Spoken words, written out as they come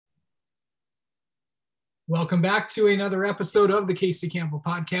Welcome back to another episode of the Casey Campbell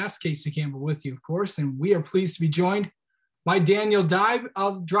Podcast. Casey Campbell with you, of course, and we are pleased to be joined by Daniel Dibe,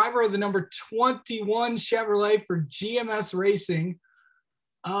 driver of the number 21 Chevrolet for GMS Racing.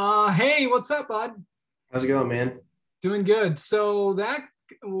 Hey, what's up, bud? How's it going, man? Doing good. So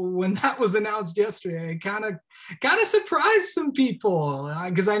when that was announced yesterday, it kind of surprised some people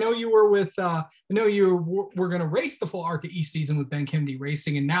because I know you were with, were going to race the full ARCA East season with Ben Kennedy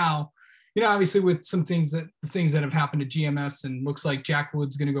Racing, and now, obviously with some things that have happened to GMS, and looks like Jack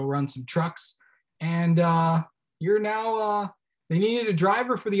Wood's going to go run some trucks, and you're now they needed a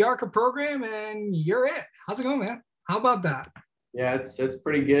driver for the ARCA program, and you're it. How's it going, man? How about that? Yeah, it's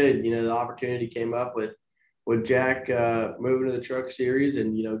pretty good. The opportunity came up with Jack moving to the truck series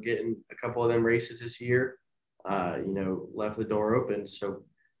and getting a couple of them races this year. Left the door open. So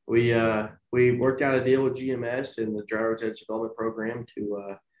we worked out a deal with GMS and the Driver's Edge Development Program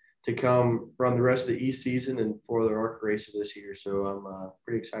to come run the rest of the East season and for their ARCA races this year. So I'm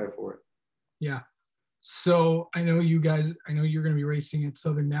pretty excited for it. Yeah. So I know you're going to be racing at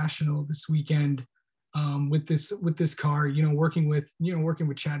Southern National this weekend with this car, working with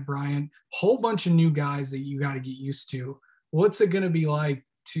Chad Bryant, whole bunch of new guys that you got to get used to. What's it going to be like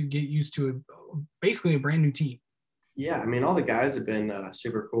to get used to basically a brand new team? Yeah. I mean, all the guys have been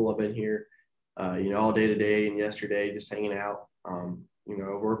super cool. I've been here, all day today and yesterday, just hanging out.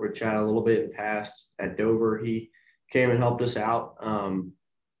 I've worked with Chad a little bit in the past at Dover. He came and helped us out.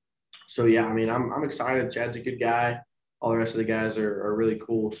 So yeah, I mean, I'm excited. Chad's a good guy. All the rest of the guys are really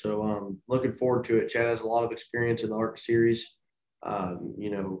cool. So looking forward to it. Chad has a lot of experience in the ARCA series.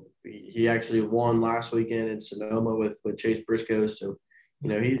 He actually won last weekend in Sonoma with Chase Briscoe. So,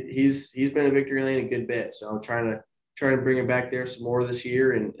 he's been a victory lane a good bit. So I'm trying to bring him back there some more this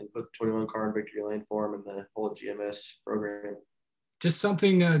year and put the 21 car in victory lane for him in the whole GMS program. Just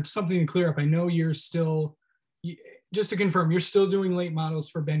something to clear up. I know you're still, just to confirm, you're still doing late models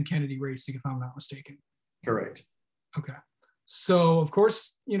for Ben Kennedy Racing, if I'm not mistaken. Correct. Okay. So of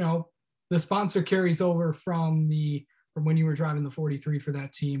course, the sponsor carries over from when you were driving the 43 for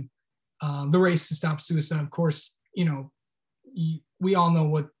that team, the Race to Stop Suicide. Of course, we all know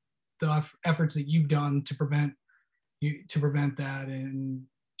what the efforts that you've done to prevent that, and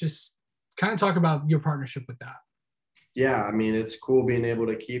just kind of talk about your partnership with that. Yeah, I mean, it's cool being able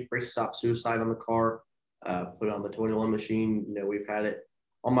to keep Race to Stop Suicide on the car, put it on the 21 machine. We've had it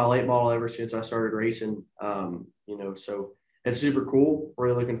on my late model ever since I started racing. So it's super cool.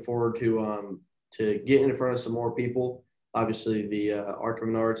 Really looking forward to getting in front of some more people. Obviously, the ARCA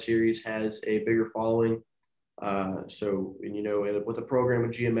Menard series has a bigger following. With the program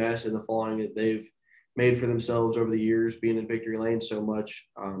with GMS and the following that they've made for themselves over the years, being in victory lane so much,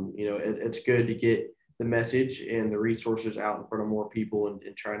 it's good to get the message and the resources out in front of more people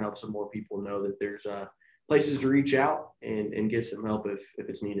and try and help some more people know that there's places to reach out and get some help if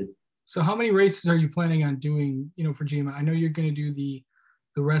it's needed. So how many races are you planning on doing, for GMS? I know you're going to do the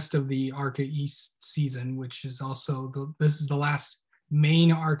rest of the ARCA East season, which is also this is the last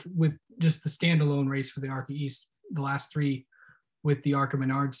main ARCA with just the standalone race for the ARCA East, the last three with the ARCA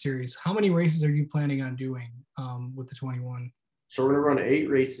Menard series. How many races are you planning on doing with the 21? So we're going to run 8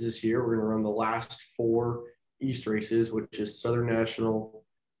 races this year. We're going to run the last 4 East races, which is Southern National,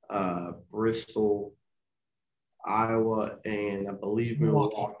 Bristol, Iowa, and I believe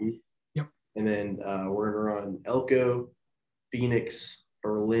Milwaukee. Yep. And then we're going to run Elko, Phoenix,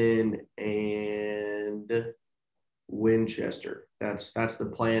 Berlin, and Winchester. That's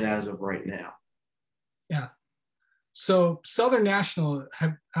the plan as of right now. Yeah. So Southern National,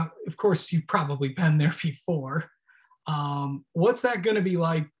 of course, you've probably been there before. What's that going to be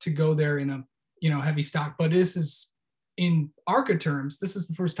like to go there in a heavy stock? But this is, in ARCA terms, this is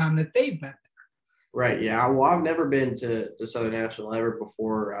the first time that they've been there. Right. Yeah. Well, I've never been to Southern National ever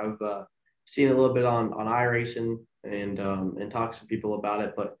before. I've seen a little bit on iRacing and talked to some people about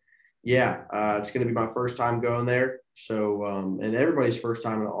it. But yeah, it's going to be my first time going there. So and everybody's first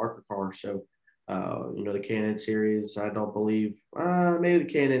time in an ARCA car. So the K&N series, I don't believe maybe the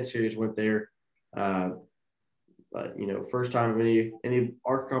K&N series went there. But first time any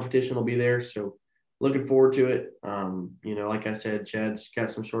ARCA competition will be there. So looking forward to it. Like I said, Chad's got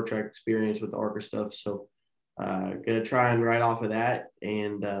some short track experience with the ARCA stuff. So gonna try and ride off of that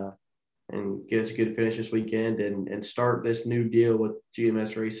and get us a good finish this weekend and start this new deal with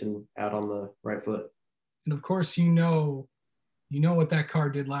GMS Racing out on the right foot. And of course, you know what that car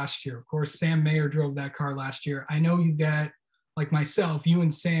did last year. Of course, Sam Mayer drove that car last year. I know that, like myself, you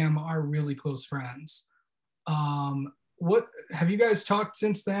and Sam are really close friends. What have you guys talked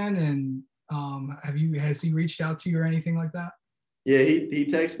since then? And has he reached out to you or anything like that? Yeah, he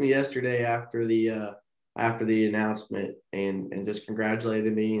texted me yesterday after the after the announcement and just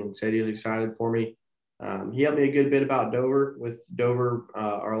congratulated me and said he was excited for me. He helped me a good bit about Dover. With Dover,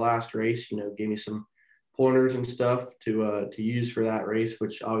 our last race, gave me some pointers and stuff to use for that race,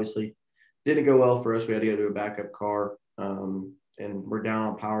 which obviously didn't go well for us. We had to go to a backup car, and we're down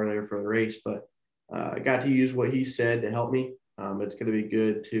on power there for the race. But I got to use what he said to help me. It's going to be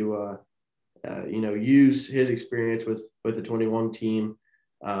good to use his experience with the 21 team.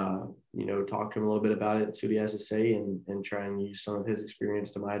 Talk to him a little bit about it, see what he has to say, and try and use some of his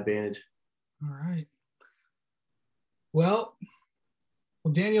experience to my advantage. All right. Well,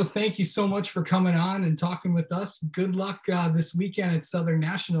 Daniel, thank you so much for coming on and talking with us. Good luck this weekend at Southern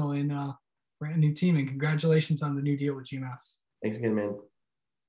National in brand new team, and congratulations on the new deal with GMAS. Thanks again, man.